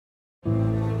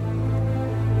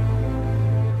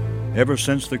Ever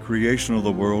since the creation of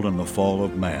the world and the fall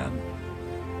of man,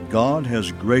 God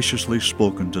has graciously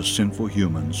spoken to sinful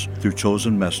humans through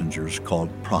chosen messengers called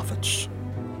prophets.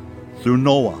 Through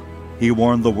Noah, he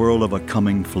warned the world of a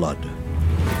coming flood.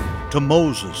 To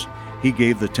Moses, he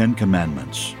gave the Ten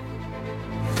Commandments.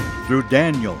 Through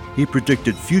Daniel, he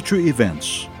predicted future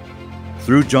events.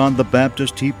 Through John the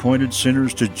Baptist, he pointed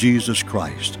sinners to Jesus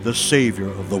Christ, the Savior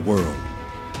of the world.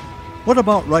 What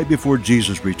about right before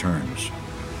Jesus returns?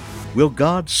 Will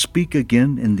God speak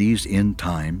again in these end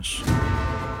times?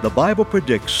 The Bible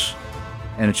predicts,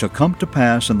 "And it shall come to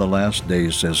pass in the last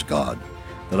days, says God,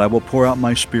 that I will pour out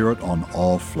my Spirit on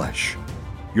all flesh.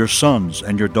 Your sons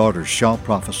and your daughters shall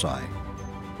prophesy.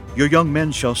 Your young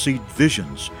men shall see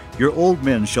visions. Your old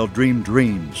men shall dream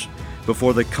dreams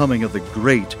before the coming of the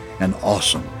great and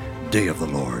awesome day of the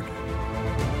Lord."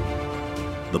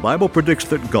 The Bible predicts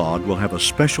that God will have a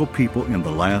special people in the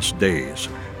last days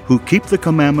who keep the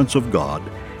commandments of God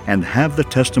and have the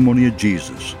testimony of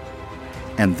Jesus.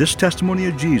 And this testimony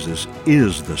of Jesus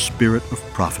is the spirit of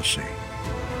prophecy.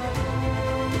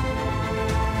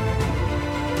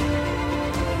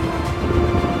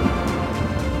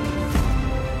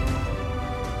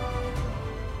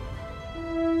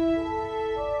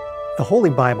 The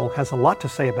Holy Bible has a lot to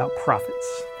say about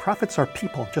prophets. Prophets are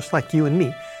people just like you and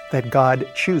me that God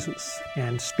chooses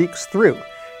and speaks through,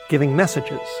 giving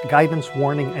messages, guidance,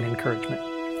 warning, and encouragement.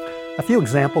 A few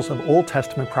examples of Old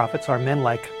Testament prophets are men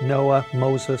like Noah,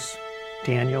 Moses,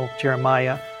 Daniel,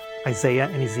 Jeremiah, Isaiah,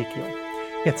 and Ezekiel.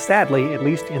 Yet sadly, at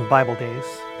least in Bible days,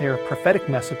 their prophetic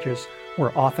messages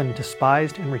were often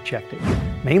despised and rejected,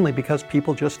 mainly because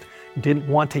people just didn't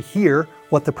want to hear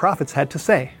what the prophets had to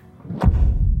say.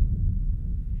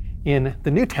 In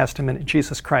the New Testament,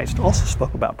 Jesus Christ also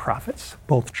spoke about prophets,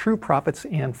 both true prophets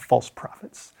and false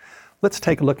prophets. Let's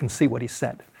take a look and see what he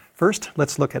said. First,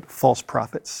 let's look at false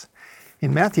prophets.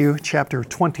 In Matthew chapter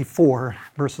 24,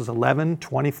 verses 11,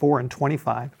 24, and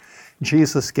 25,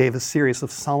 Jesus gave a series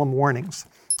of solemn warnings.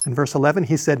 In verse 11,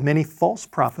 he said many false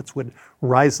prophets would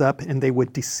rise up and they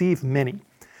would deceive many.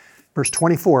 Verse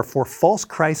 24, "For false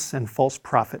Christs and false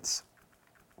prophets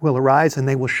will arise and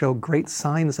they will show great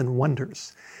signs and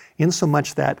wonders,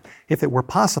 insomuch that, if it were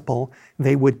possible,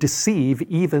 they would deceive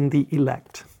even the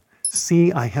elect.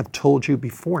 See, I have told you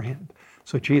beforehand."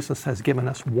 So Jesus has given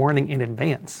us warning in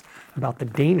advance about the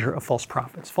danger of false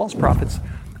prophets. False prophets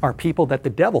are people that the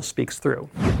devil speaks through.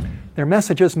 Their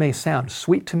messages may sound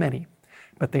sweet to many,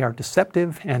 but they are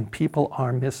deceptive and people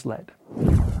are misled.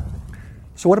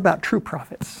 So what about true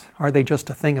prophets? Are they just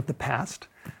a thing of the past?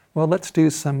 Well, let's do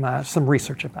some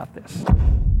research about this.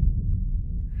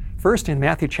 First, in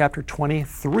Matthew chapter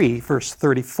 23, verse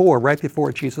 34, right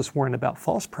before Jesus warned about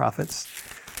false prophets,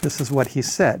 this is what he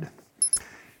said.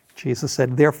 Jesus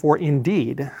said, "Therefore,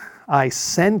 indeed, I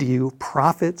send you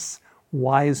prophets,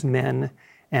 wise men,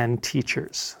 and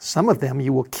teachers. Some of them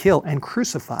you will kill and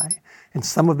crucify, and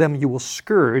some of them you will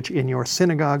scourge in your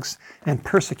synagogues and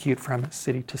persecute from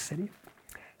city to city."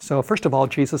 So first of all,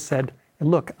 Jesus said,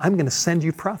 "Look, I'm going to send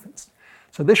you prophets."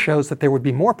 So this shows that there would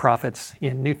be more prophets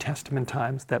in New Testament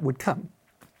times that would come.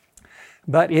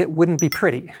 But it wouldn't be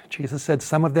pretty. Jesus said,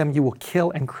 "Some of them you will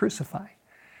kill and crucify."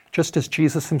 Just as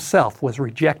Jesus himself was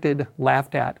rejected,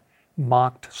 laughed at,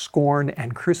 mocked, scorned,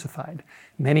 and crucified,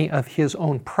 many of his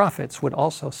own prophets would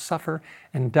also suffer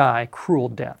and die cruel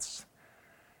deaths.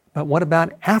 But what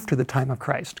about after the time of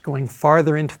Christ, going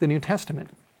farther into the New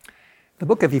Testament? The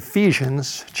book of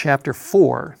Ephesians, chapter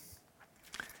 4,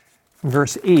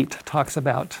 verse 8, talks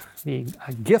about the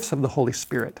gifts of the Holy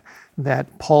Spirit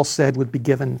that Paul said would be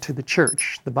given to the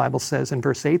church. The Bible says in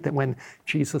verse 8 that when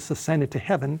Jesus ascended to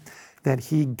heaven, that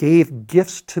he gave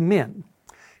gifts to men.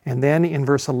 And then in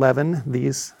verse 11,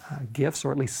 these gifts,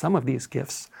 or at least some of these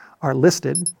gifts, are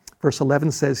listed. Verse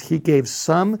 11 says, "He gave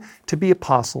some to be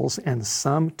apostles and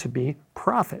some to be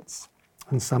prophets,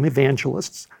 and some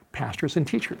evangelists, pastors, and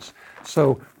teachers."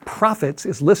 So prophets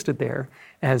is listed there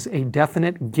as a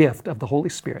definite gift of the Holy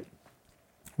Spirit.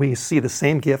 We see the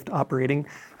same gift operating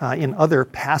in other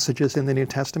passages in the New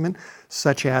Testament,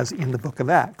 such as in the book of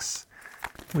Acts.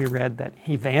 We read that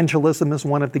evangelism is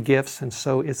one of the gifts, and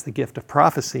so is the gift of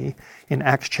prophecy. In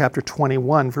Acts chapter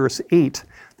 21, verse 8,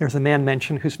 there's a man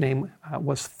mentioned whose name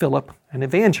was Philip, an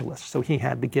evangelist. So he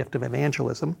had the gift of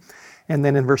evangelism. And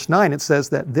then in verse 9, it says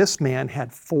that this man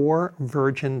had 4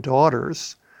 virgin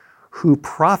daughters who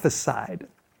prophesied.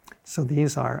 So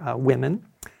these are women.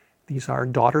 These are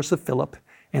daughters of Philip,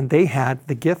 and they had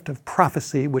the gift of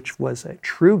prophecy, which was a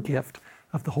true gift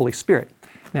of the Holy Spirit.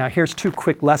 Now, here's 2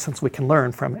 quick lessons we can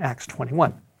learn from Acts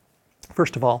 21.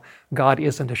 First of all, God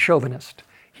isn't a chauvinist.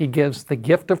 He gives the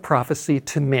gift of prophecy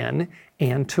to men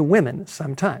and to women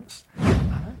sometimes.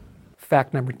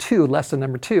 Fact number 2, lesson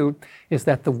number 2, is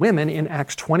that the women in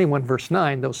Acts 21 verse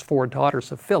 9, those 4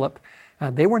 daughters of Philip,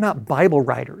 they were not Bible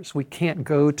writers. We can't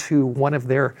go to one of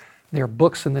their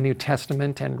books in the New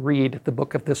Testament and read the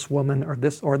book of this woman or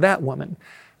this or that woman,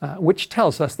 which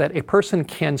tells us that a person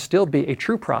can still be a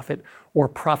true prophet or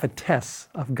prophetess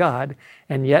of God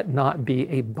and yet not be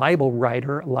a Bible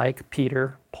writer like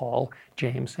Peter, Paul,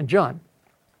 James, and John.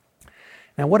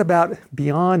 Now, what about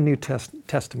beyond New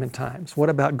Testament times? What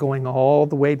about going all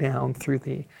the way down through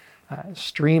the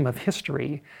stream of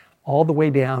history, all the way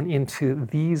down into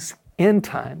these end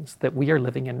times that we are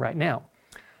living in right now?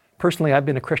 Personally, I've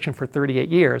been a Christian for 38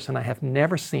 years, and I have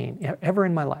never seen, ever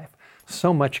in my life,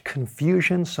 so much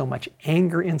confusion, so much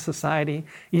anger in society,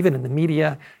 even in the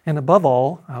media, and above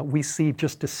all, we see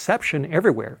just deception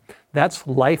everywhere. That's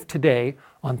life today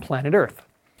on planet Earth.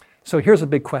 So here's a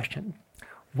big question.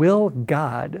 Will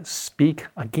God speak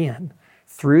again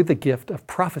through the gift of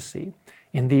prophecy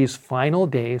in these final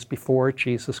days before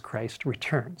Jesus Christ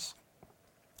returns?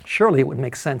 Surely it would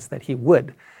make sense that he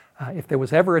would. If there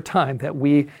was ever a time that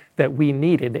we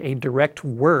needed a direct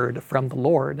word from the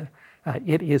Lord,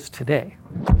 it is today.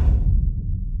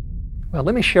 Well,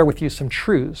 let me share with you some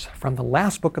truths from the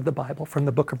last book of the Bible, from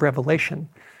the book of Revelation,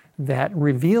 that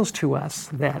reveals to us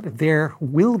that there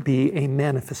will be a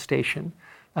manifestation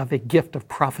of a gift of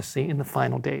prophecy in the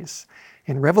final days.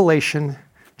 In Revelation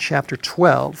chapter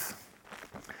 12,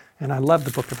 and I love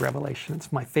the book of Revelation,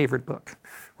 it's my favorite book.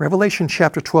 Revelation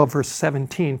chapter 12 verse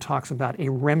 17 talks about a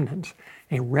remnant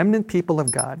people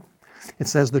of God. It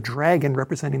says the dragon,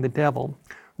 representing the devil,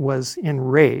 was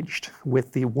enraged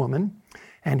with the woman,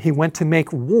 and he went to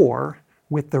make war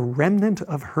with the remnant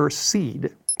of her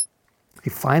seed, a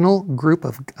final group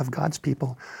of God's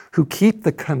people who keep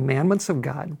the commandments of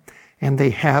God, and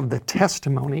they have the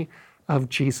testimony of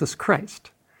Jesus Christ.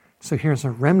 So here's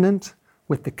a remnant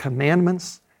with the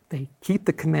commandments. They keep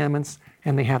the commandments,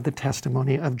 and they have the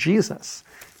testimony of Jesus.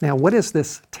 Now, what is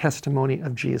this testimony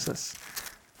of Jesus?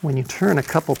 When you turn a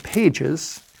couple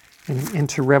pages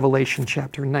into Revelation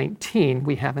chapter 19,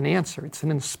 we have an answer. It's an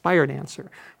inspired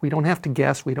answer. We don't have to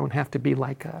guess. We don't have to be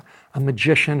like a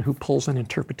magician who pulls an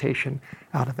interpretation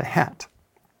out of a hat.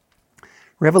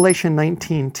 Revelation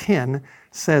 19:10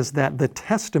 says that the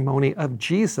testimony of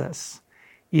Jesus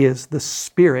is the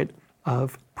spirit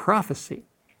of prophecy.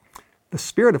 The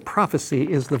spirit of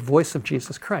prophecy is the voice of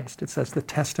Jesus Christ. It says the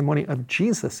testimony of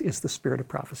Jesus is the spirit of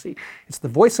prophecy. It's the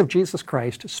voice of Jesus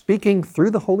Christ speaking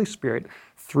through the Holy Spirit,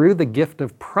 through the gift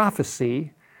of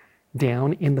prophecy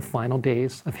down in the final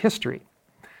days of history.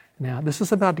 Now, this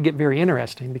is about to get very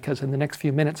interesting because in the next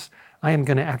few minutes, I am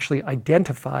going to actually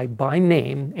identify by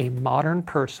name a modern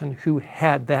person who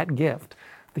had that gift,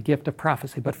 the gift of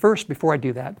prophecy. But first, before I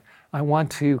do that, I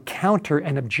want to counter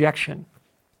an objection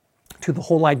to the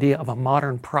whole idea of a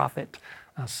modern prophet,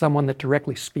 someone that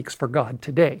directly speaks for God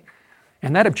today.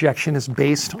 And that objection is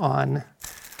based on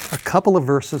a couple of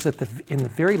verses in the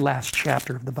very last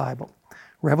chapter of the Bible.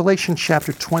 Revelation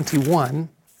chapter 21,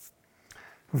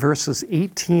 verses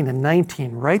 18 and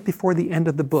 19, right before the end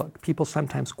of the book. People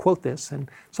sometimes quote this, and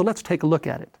so let's take a look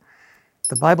at it.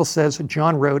 The Bible says,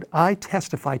 John wrote, "I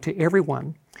testify to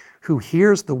everyone who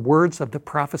hears the words of the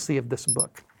prophecy of this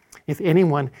book. If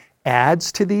anyone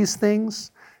adds to these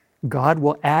things, God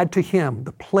will add to him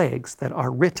the plagues that are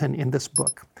written in this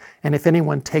book. And if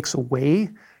anyone takes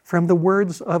away from the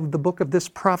words of the book of this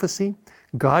prophecy,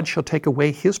 God shall take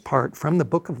away his part from the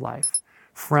book of life,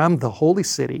 from the holy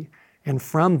city, and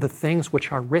from the things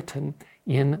which are written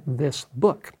in this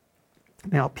book."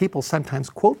 Now, people sometimes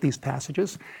quote these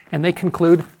passages, and they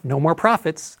conclude, no more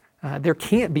prophets. There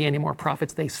can't be any more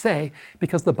prophets, they say,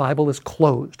 because the Bible is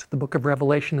closed. The book of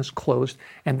Revelation is closed,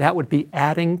 and that would be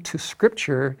adding to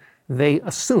Scripture, they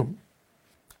assume.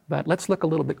 But let's look a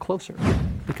little bit closer,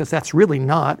 because that's really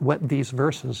not what these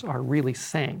verses are really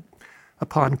saying.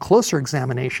 Upon closer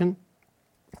examination,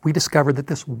 we discover that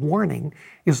this warning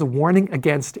is a warning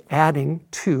against adding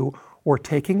to or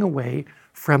taking away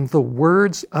from the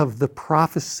words of the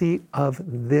prophecy of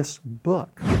this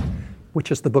book, which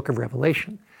is the book of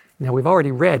Revelation. Now, we've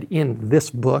already read in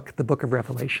this book, the book of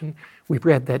Revelation, we've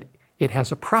read that it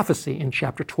has a prophecy in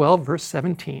chapter 12, verse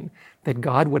 17, that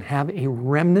God would have a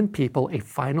remnant people, a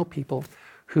final people,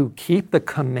 who keep the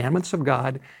commandments of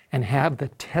God and have the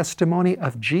testimony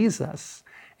of Jesus.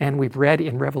 And we've read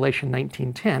in Revelation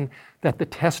 19:10 that the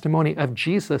testimony of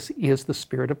Jesus is the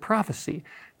spirit of prophecy,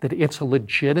 that it's a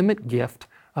legitimate gift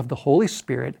of the Holy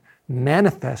Spirit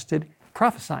manifested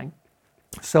prophesying.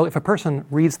 So if a person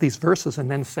reads these verses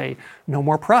and then say, no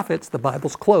more prophets, the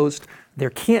Bible's closed, there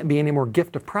can't be any more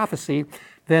gift of prophecy,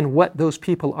 then what those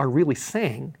people are really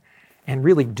saying and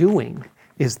really doing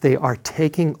is they are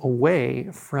taking away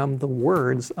from the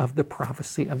words of the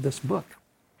prophecy of this book.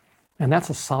 And that's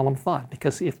a solemn thought,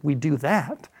 because if we do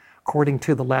that, according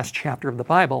to the last chapter of the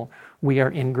Bible, we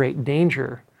are in great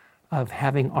danger of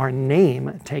having our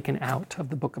name taken out of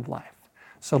the book of life.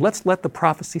 So let's let the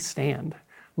prophecy stand.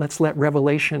 Let's let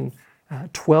Revelation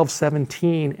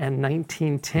 12:17 and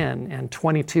 19:10 and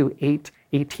 22:8,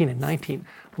 18, and 19,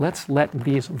 let's let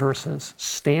these verses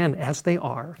stand as they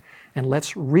are, and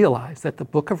let's realize that the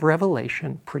book of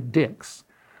Revelation predicts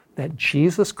that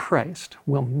Jesus Christ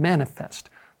will manifest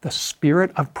the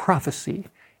spirit of prophecy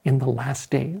in the last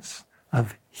days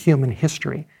of human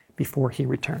history before he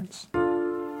returns.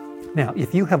 Now,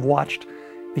 if you have watched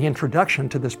the introduction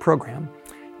to this program,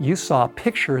 you saw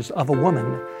pictures of a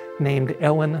woman named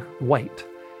Ellen White.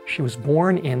 She was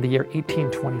born in the year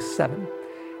 1827.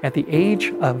 At the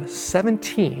age of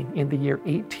 17 in the year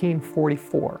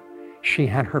 1844, she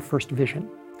had her first vision.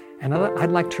 And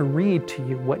I'd like to read to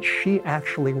you what she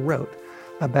actually wrote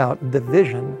about the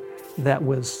vision that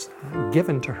was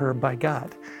given to her by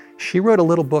God. She wrote a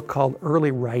little book called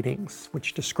Early Writings,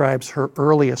 which describes her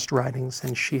earliest writings,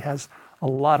 and she has a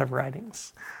lot of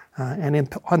writings.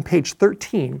 On page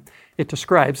 13, it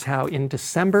describes how in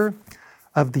December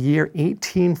of the year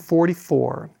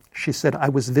 1844, she said, I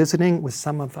was visiting with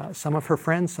some of her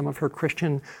friends, some of her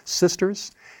Christian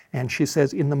sisters, and she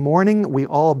says, in the morning, we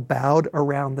all bowed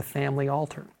around the family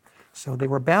altar. So they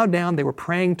were bowed down, they were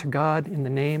praying to God in the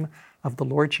name of the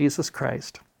Lord Jesus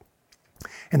Christ.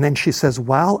 And then she says,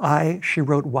 she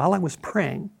wrote, while I was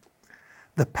praying,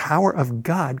 the power of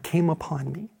God came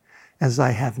upon me as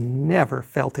I have never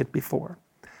felt it before.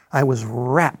 I was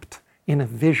wrapped in a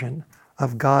vision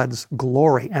of God's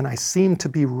glory, and I seemed to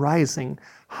be rising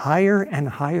higher and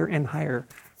higher and higher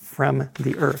from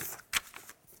the earth.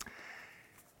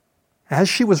 As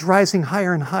she was rising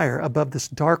higher and higher above this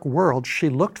dark world, she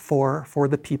looked for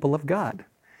the people of God.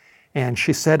 And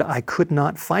she said, I could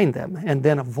not find them. And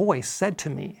then a voice said to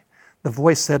me, the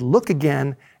voice said, look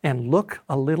again and look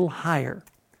a little higher.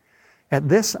 At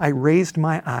this, I raised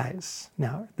my eyes.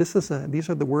 Now, these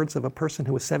are the words of a person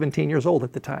who was 17 years old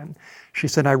at the time. She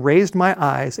said, I raised my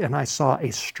eyes and I saw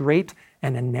a straight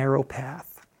and a narrow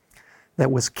path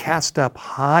that was cast up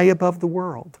high above the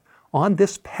world. On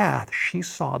this path, she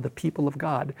saw the people of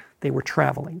God. They were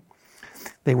traveling.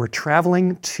 They were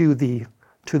traveling to the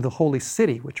holy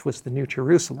city, which was the New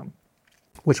Jerusalem,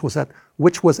 which was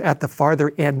at the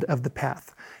farther end of the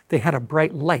path. They had a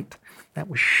bright light that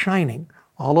was shining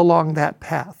all along that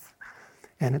path.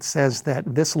 And it says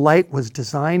that this light was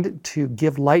designed to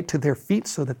give light to their feet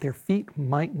so that their feet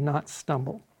might not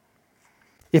stumble.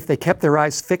 If they kept their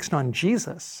eyes fixed on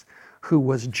Jesus, who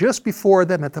was just before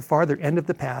them at the farther end of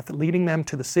the path, leading them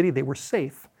to the city, they were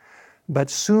safe. But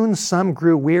soon some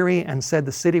grew weary and said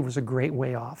the city was a great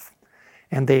way off,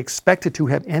 and they expected to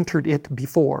have entered it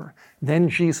before. Then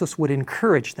Jesus would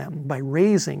encourage them by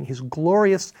raising his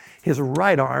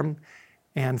right arm,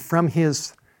 and from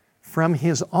his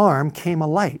arm came a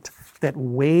light that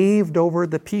waved over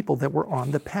the people that were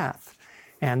on the path.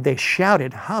 And they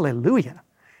shouted, hallelujah.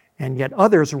 And yet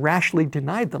others rashly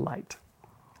denied the light.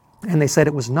 And they said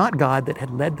it was not God that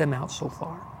had led them out so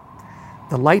far.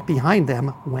 The light behind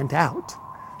them went out,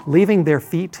 leaving their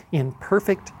feet in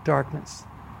perfect darkness.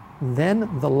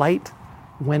 Then the light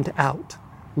went out,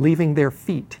 leaving their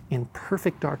feet in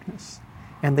perfect darkness.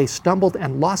 And they stumbled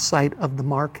and lost sight of the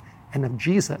mark and of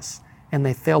Jesus, and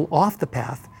they fell off the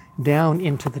path down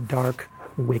into the dark,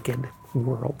 wicked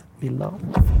world below.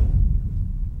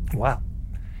 Wow.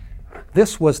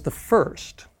 This was the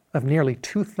first of nearly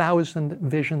 2,000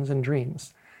 visions and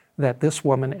dreams that this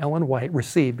woman, Ellen White,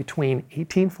 received between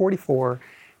 1844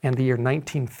 and the year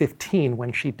 1915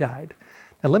 when she died.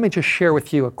 Now let me just share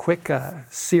with you a quick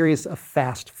series of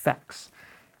fast facts.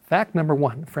 Fact number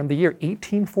one, from the year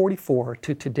 1844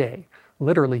 to today,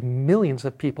 literally millions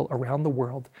of people around the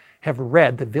world have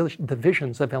read the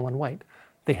visions of Ellen White.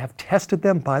 They have tested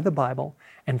them by the Bible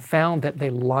and found that they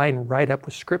line right up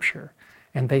with Scripture,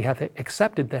 and they have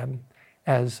accepted them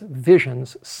as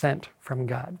visions sent from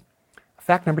God.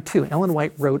 Fact number two, Ellen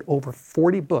White wrote over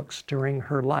 40 books during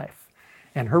her life,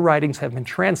 and her writings have been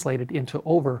translated into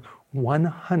over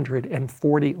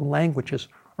 140 languages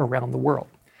around the world.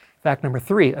 Fact number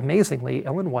three, amazingly,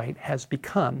 Ellen White has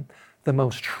become the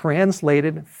most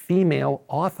translated female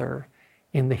author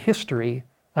in the history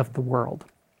of the world.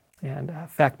 And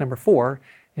fact number four,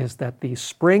 is that the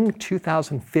spring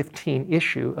 2015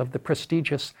 issue of the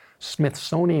prestigious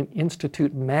Smithsonian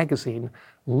Institute magazine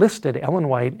listed Ellen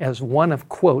White as one of,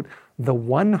 quote, the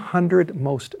 100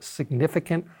 most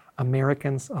significant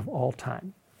Americans of all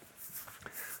time.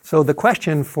 So the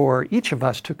question for each of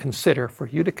us to consider, for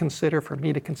you to consider, for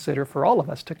me to consider, for all of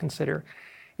us to consider,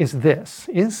 is this: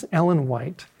 is Ellen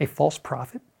White a false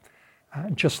prophet?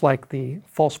 Just like the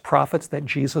false prophets that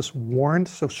Jesus warned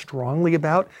so strongly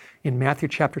about in Matthew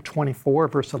chapter 24,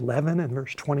 verse 11 and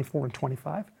verse 24 and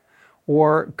 25?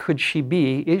 Or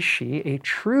is she a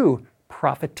true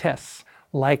prophetess,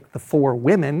 like the 4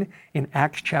 women in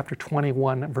Acts chapter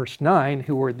 21, verse 9,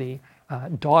 who were the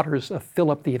daughters of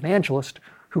Philip the evangelist,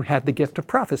 who had the gift of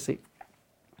prophecy?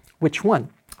 Which one?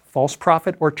 False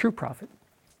prophet or true prophet?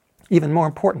 Even more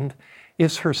important,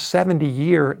 is her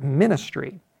 70-year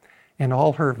ministry and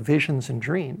all her visions and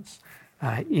dreams,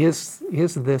 is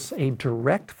this a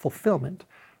direct fulfillment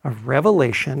of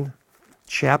Revelation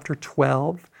chapter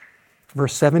 12,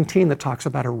 verse 17, that talks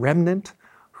about a remnant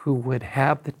who would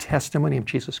have the testimony of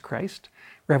Jesus Christ?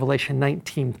 Revelation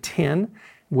 19:10,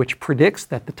 which predicts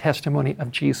that the testimony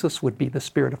of Jesus would be the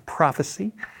spirit of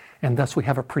prophecy, and thus we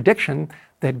have a prediction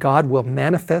that God will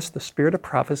manifest the spirit of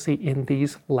prophecy in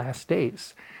these last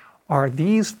days. Are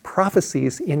these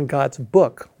prophecies in God's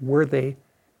book, were they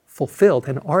fulfilled,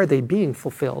 and are they being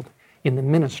fulfilled in the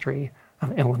ministry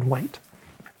of Ellen White?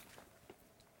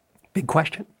 Big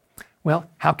question. Well,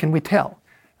 how can we tell?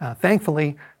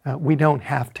 Thankfully, we don't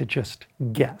have to just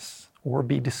guess or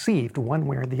be deceived one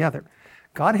way or the other.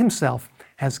 God Himself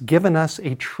has given us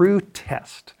a true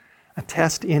test, a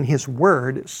test in His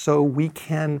Word, so we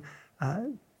can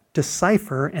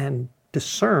decipher and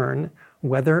discern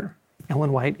whether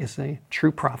Ellen White is a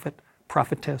true prophet,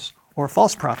 prophetess, or a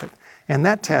false prophet. And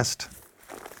that test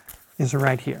is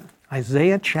right here.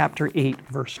 Isaiah chapter 8,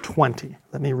 verse 20.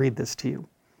 Let me read this to you.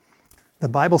 The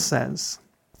Bible says,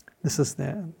 this is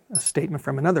a statement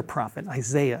from another prophet,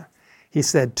 Isaiah. He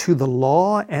said, "To the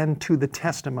law and to the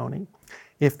testimony,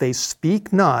 if they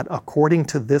speak not according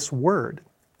to this word,"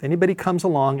 if anybody comes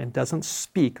along and doesn't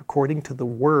speak according to the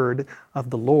word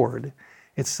of the Lord,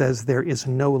 it says there is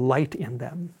no light in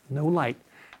them, no light,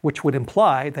 which would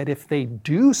imply that if they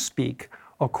do speak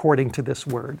according to this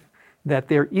word, that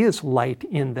there is light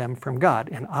in them from God.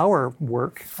 And our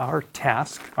work, our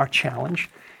task, our challenge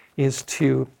is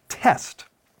to test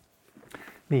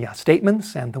the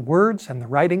statements and the words and the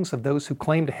writings of those who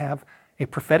claim to have a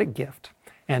prophetic gift,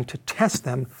 and to test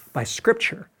them by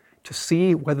Scripture to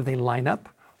see whether they line up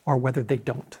or whether they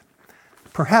don't.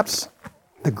 Perhaps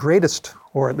the greatest,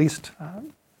 or at least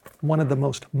one of the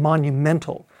most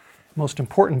monumental, most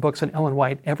important books that Ellen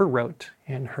White ever wrote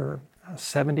in her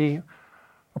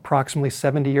approximately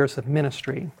 70 years of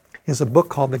ministry, is a book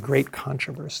called The Great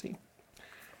Controversy.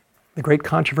 The Great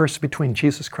Controversy Between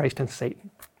Jesus Christ and Satan.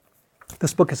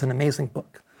 This book is an amazing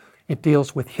book. It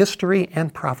deals with history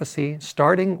and prophecy,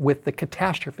 starting with the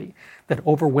catastrophe that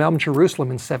overwhelmed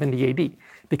Jerusalem in 70 AD,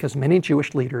 because many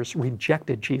Jewish leaders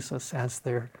rejected Jesus as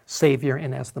their Savior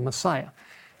and as the Messiah.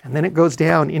 And then it goes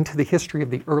down into the history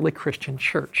of the early Christian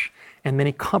church and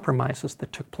many compromises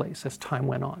that took place as time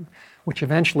went on, which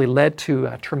eventually led to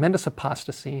a tremendous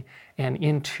apostasy and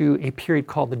into a period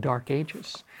called the Dark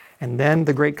Ages. And then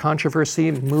the Great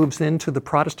Controversy moves into the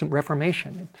Protestant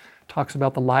Reformation. It talks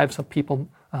about the lives of people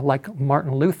like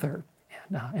Martin Luther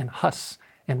and Huss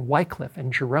and Wycliffe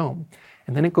and Jerome.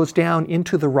 And then it goes down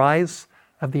into the rise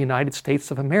of the United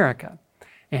States of America,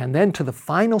 and then to the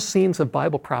final scenes of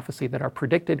Bible prophecy that are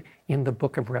predicted in the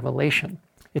book of Revelation.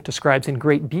 It describes in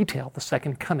great detail the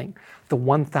second coming, the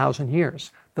 1,000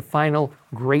 years, the final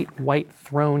great white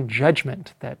throne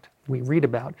judgment that we read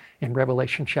about in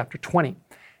Revelation chapter 20,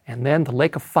 and then the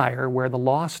lake of fire where the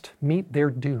lost meet their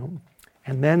doom.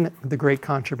 And then the Great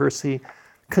Controversy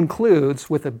concludes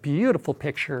with a beautiful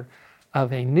picture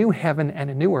of a new heaven and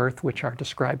a new earth, which are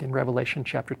described in Revelation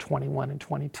chapter 21 and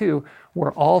 22,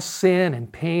 where all sin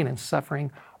and pain and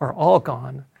suffering are all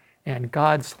gone, and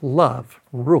God's love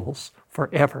rules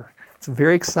forever. It's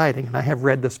very exciting, and I have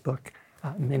read this book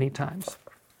many times.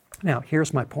 Now,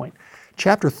 here's my point.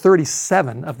 Chapter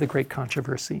 37 of The Great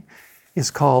Controversy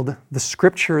is called The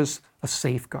Scriptures a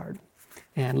Safeguard.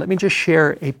 And let me just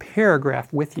share a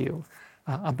paragraph with you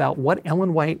about what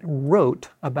Ellen White wrote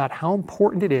about how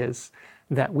important it is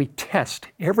that we test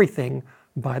everything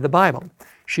by the Bible.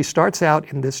 She starts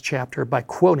out in this chapter by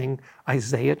quoting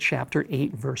Isaiah chapter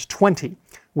 8, verse 20,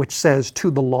 which says, "To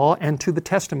the law and to the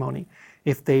testimony,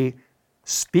 if they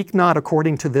speak not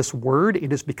according to this word,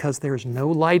 it is because there is no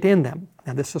light in them."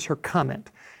 Now, this is her comment.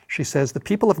 She says, the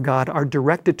people of God are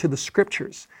directed to the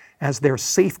Scriptures as their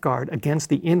safeguard against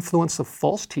the influence of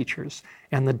false teachers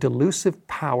and the delusive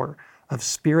power of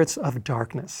spirits of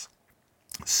darkness.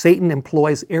 Satan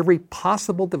employs every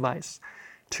possible device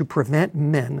to prevent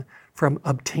men from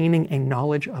obtaining a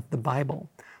knowledge of the Bible,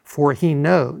 for he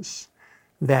knows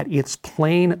that its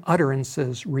plain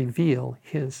utterances reveal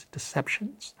his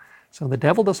deceptions. So the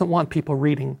devil doesn't want people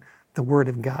reading the Word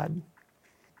of God.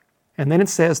 And then it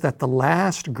says that the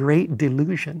last great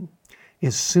delusion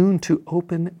is soon to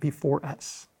open before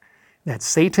us, that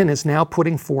Satan is now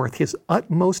putting forth his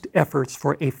utmost efforts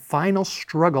for a final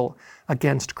struggle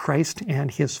against Christ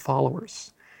and his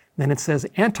followers. Then it says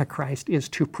Antichrist is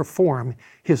to perform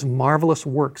his marvelous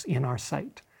works in our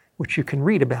sight, which you can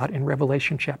read about in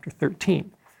Revelation chapter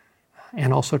 13,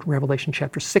 and also Revelation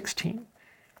chapter 16,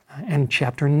 and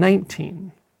chapter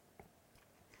 19.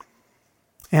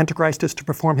 Antichrist is to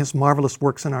perform his marvelous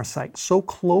works in our sight. So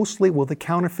closely will the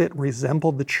counterfeit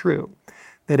resemble the true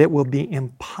that it will be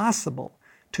impossible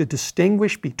to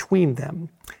distinguish between them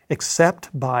except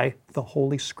by the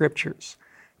Holy Scriptures.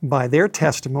 By their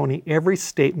testimony, every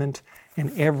statement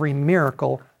and every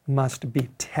miracle must be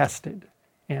tested.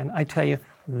 And I tell you,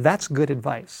 that's good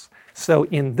advice. So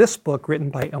in this book written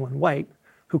by Ellen White,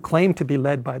 who claimed to be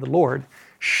led by the Lord,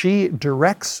 she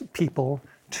directs people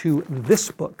to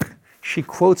this book. She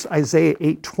quotes Isaiah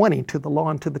 8:20, to the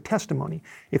law and to the testimony.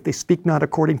 If they speak not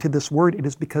according to this word, it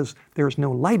is because there is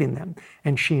no light in them.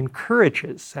 And she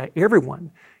encourages everyone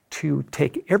to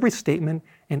take every statement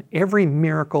and every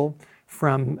miracle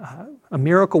from a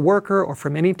miracle worker or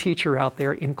from any teacher out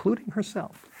there, including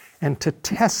herself, and to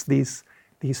test these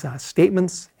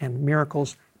statements and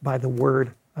miracles by the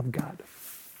Word of God.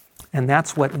 And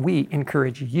that's what we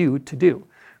encourage you to do.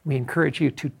 We encourage you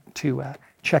to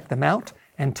check them out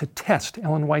and to test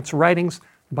Ellen White's writings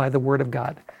by the Word of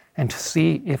God and to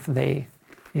see if they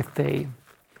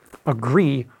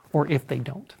agree or if they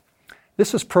don't.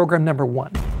 This is program number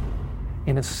 1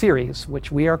 in a series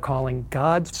which we are calling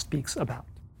God Speaks About.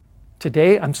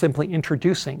 Today I'm simply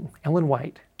introducing Ellen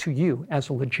White to you as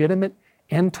a legitimate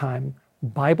end-time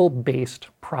Bible-based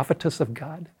prophetess of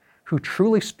God who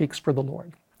truly speaks for the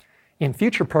Lord. In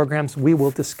future programs, we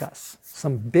will discuss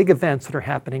some big events that are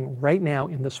happening right now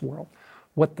in this world,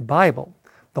 what the Bible,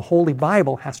 the Holy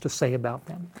Bible, has to say about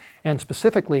them, and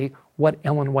specifically what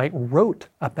Ellen White wrote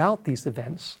about these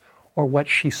events or what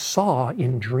she saw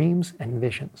in dreams and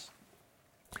visions.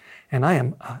 And I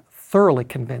am thoroughly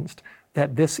convinced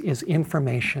that this is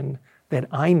information that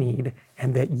I need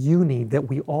and that you need, that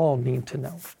we all need to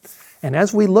know. And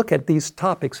as we look at these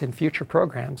topics in future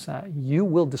programs, you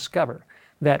will discover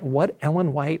that what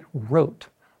Ellen White wrote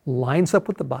lines up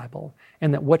with the Bible,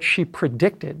 and that what she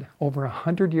predicted over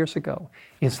 100 years ago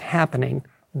is happening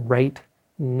right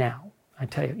now. I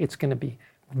tell you, it's going to be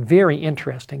very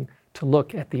interesting to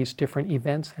look at these different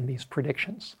events and these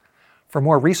predictions. For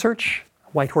more research,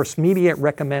 White Horse Media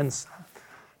recommends,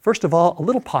 first of all, a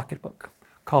little pocketbook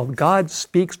called God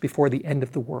Speaks Before the End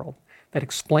of the World that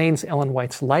explains Ellen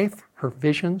White's life, her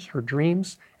visions, her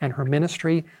dreams, and her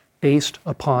ministry based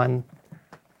upon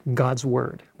God's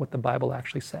Word, what the Bible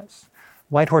actually says.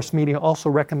 White Horse Media also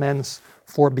recommends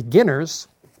for beginners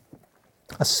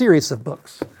a series of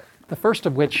books. The first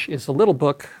of which is a little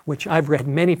book which I've read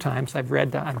many times.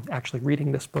 I'm actually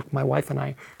reading this book, my wife and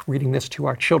I reading this to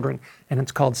our children, and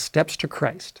it's called Steps to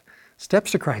Christ.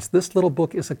 Steps to Christ. This little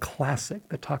book is a classic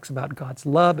that talks about God's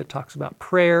love. It talks about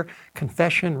prayer,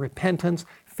 confession, repentance,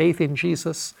 faith in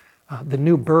Jesus, the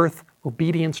new birth,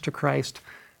 obedience to Christ,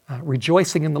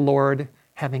 rejoicing in the Lord,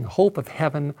 having hope of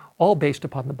heaven, all based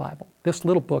upon the Bible. This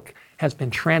little book has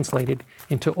been translated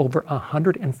into over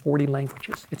 140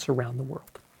 languages. It's around the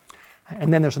world.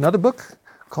 And then there's another book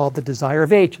called The Desire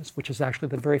of Ages, which is actually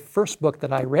the very first book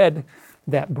that I read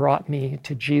that brought me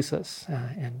to Jesus.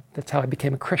 And that's how I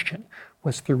became a Christian,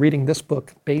 was through reading this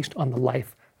book based on the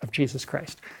life of Jesus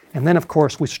Christ. And then, of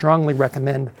course, we strongly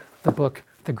recommend the book,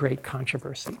 The Great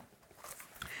Controversy.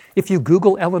 If you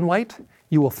Google Ellen White,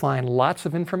 you will find lots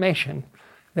of information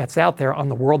that's out there on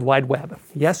the World Wide Web.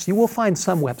 Yes, you will find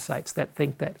some websites that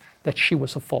think that she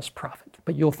was a false prophet,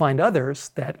 but you'll find others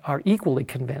that are equally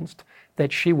convinced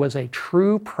that she was a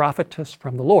true prophetess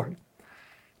from the Lord.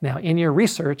 Now, in your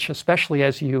research, especially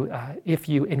if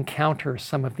you encounter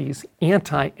some of these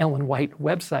anti-Ellen White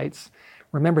websites,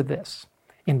 remember this.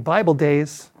 In Bible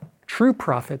days, true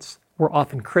prophets were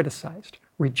often criticized,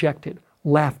 rejected,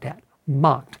 laughed at,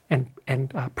 mocked,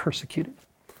 and persecuted.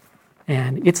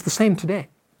 And it's the same today.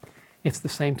 It's the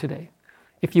same today.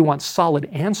 If you want solid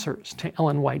answers to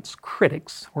Ellen White's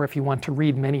critics, or if you want to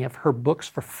read many of her books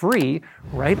for free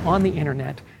right on the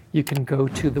internet, you can go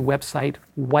to the website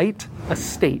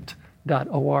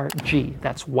whiteestate.org.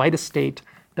 That's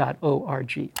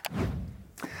whiteestate.org.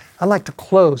 I'd like to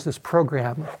close this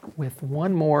program with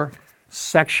one more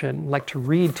section. I'd like to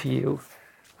read to you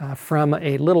from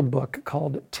a little book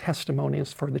called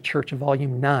Testimonies for the Church,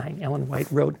 Volume 9. Ellen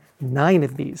White wrote 9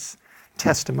 of these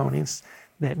testimonies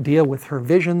that deal with her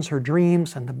visions, her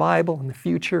dreams, and the Bible, and the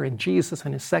future, and Jesus,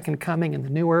 and His second coming, and the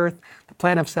new earth, the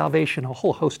plan of salvation, a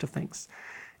whole host of things.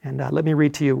 And let me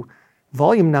read to you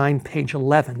Volume 9, page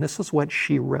 11. This is what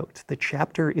she wrote. The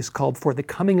chapter is called For the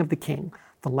Coming of the King,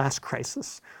 the Last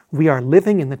Crisis. We are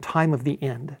living in the time of the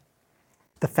end.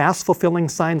 The fast-fulfilling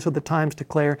signs of the times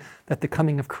declare that the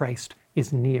coming of Christ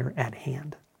is near at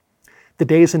hand. The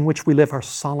days in which we live are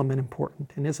solemn and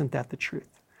important, and isn't that the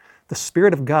truth? The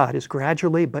Spirit of God is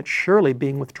gradually but surely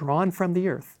being withdrawn from the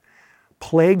earth.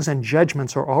 Plagues and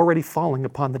judgments are already falling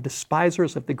upon the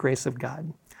despisers of the grace of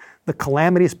God. The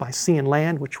calamities by sea and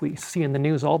land, which we see in the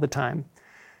news all the time,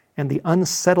 and the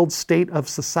unsettled state of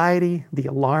society, the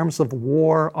alarms of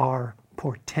war are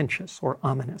portentous or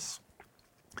ominous.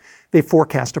 They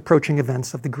forecast approaching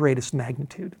events of the greatest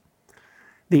magnitude.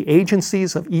 The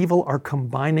agencies of evil are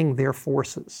combining their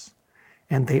forces,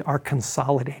 and they are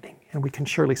consolidating, and we can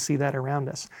surely see that around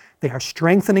us. They are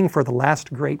strengthening for the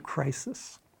last great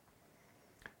crisis.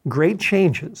 Great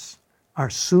changes are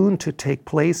soon to take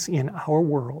place in our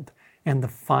world, and the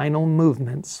final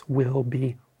movements will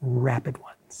be rapid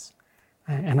ones.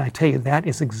 And I tell you, that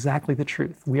is exactly the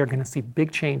truth. We are going to see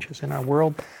big changes in our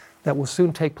world that will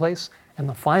soon take place, and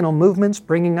the final movements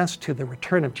bringing us to the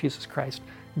return of Jesus Christ,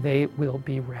 they will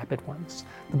be rapid ones.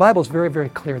 The Bible is very, very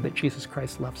clear that Jesus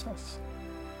Christ loves us.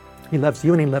 He loves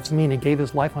you and He loves me, and He gave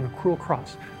His life on a cruel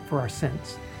cross for our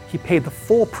sins. He paid the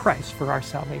full price for our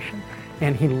salvation,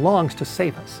 and He longs to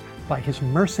save us by His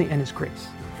mercy and His grace.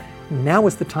 Now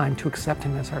is the time to accept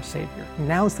Him as our Savior.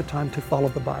 Now is the time to follow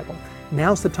the Bible.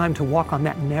 Now is the time to walk on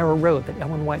that narrow road that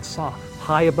Ellen White saw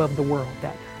high above the world,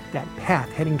 that path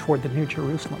heading toward the New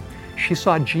Jerusalem. She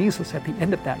saw Jesus at the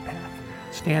end of that path,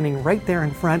 standing right there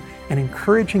in front and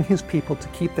encouraging His people to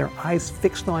keep their eyes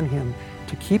fixed on Him,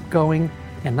 to keep going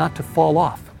and not to fall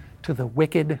off to the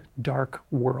wicked, dark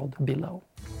world below.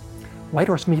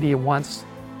 Whitehorse Media wants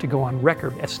to go on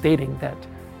record as stating that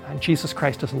Jesus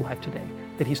Christ is alive today,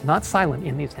 that He's not silent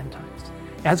in these end times.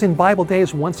 As in Bible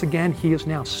days, once again, He is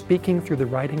now speaking through the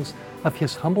writings of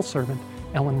His humble servant,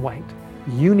 Ellen White.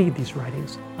 You need these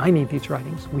writings. I need these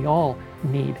writings. We all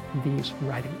need these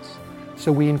writings. So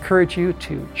we encourage you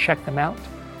to check them out,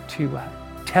 to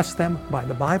test them by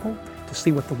the Bible, to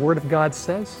see what the Word of God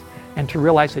says, and to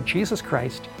realize that Jesus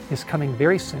Christ is coming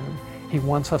very soon. He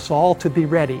wants us all to be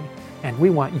ready, and we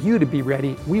want you to be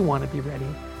ready. We want to be ready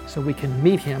so we can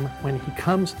meet Him when He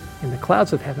comes in the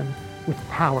clouds of heaven with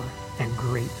power and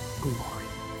great glory.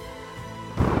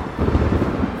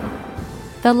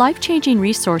 The life-changing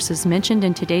resources mentioned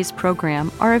in today's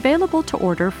program are available to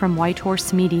order from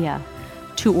Whitehorse Media.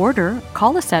 To order,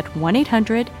 call us at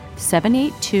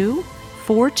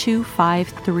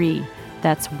 1-800-782-4253.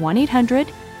 That's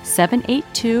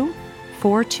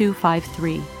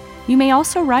 1-800-782-4253. You may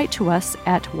also write to us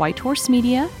at Whitehorse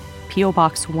Media, P.O.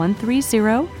 Box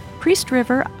 130, Priest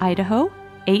River, Idaho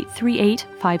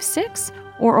 83856,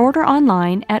 or order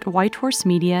online at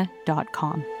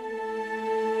whitehorsemedia.com.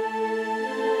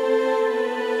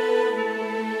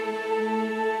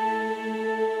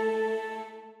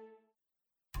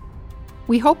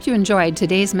 We hope you enjoyed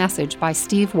today's message by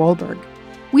Steve Wohlberg.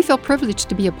 We feel privileged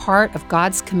to be a part of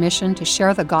God's commission to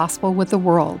share the gospel with the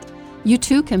world. You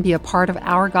too can be a part of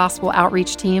our gospel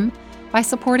outreach team by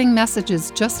supporting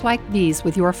messages just like these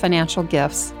with your financial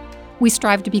gifts. We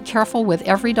strive to be careful with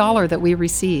every dollar that we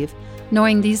receive,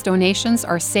 knowing these donations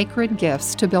are sacred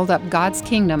gifts to build up God's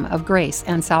kingdom of grace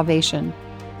and salvation.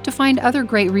 To find other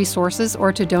great resources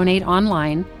or to donate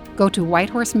online, go to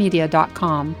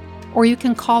whitehorsemedia.com, or you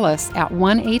can call us at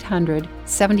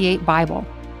 1-800-78-BIBLE.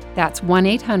 That's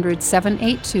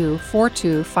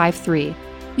 1-800-782-4253.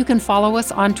 You can follow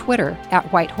us on Twitter at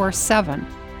Whitehorse7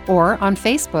 or on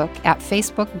Facebook at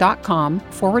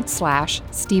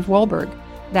facebook.com/Steve Wohlberg.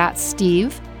 That's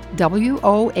Steve,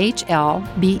 WOHLBERG.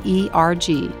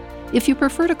 If you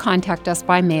prefer to contact us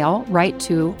by mail, write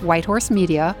to Whitehorse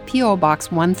Media, P.O.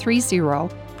 Box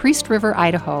 130, Priest River,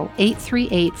 Idaho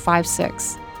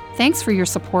 83856. Thanks for your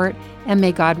support, and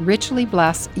may God richly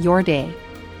bless your day.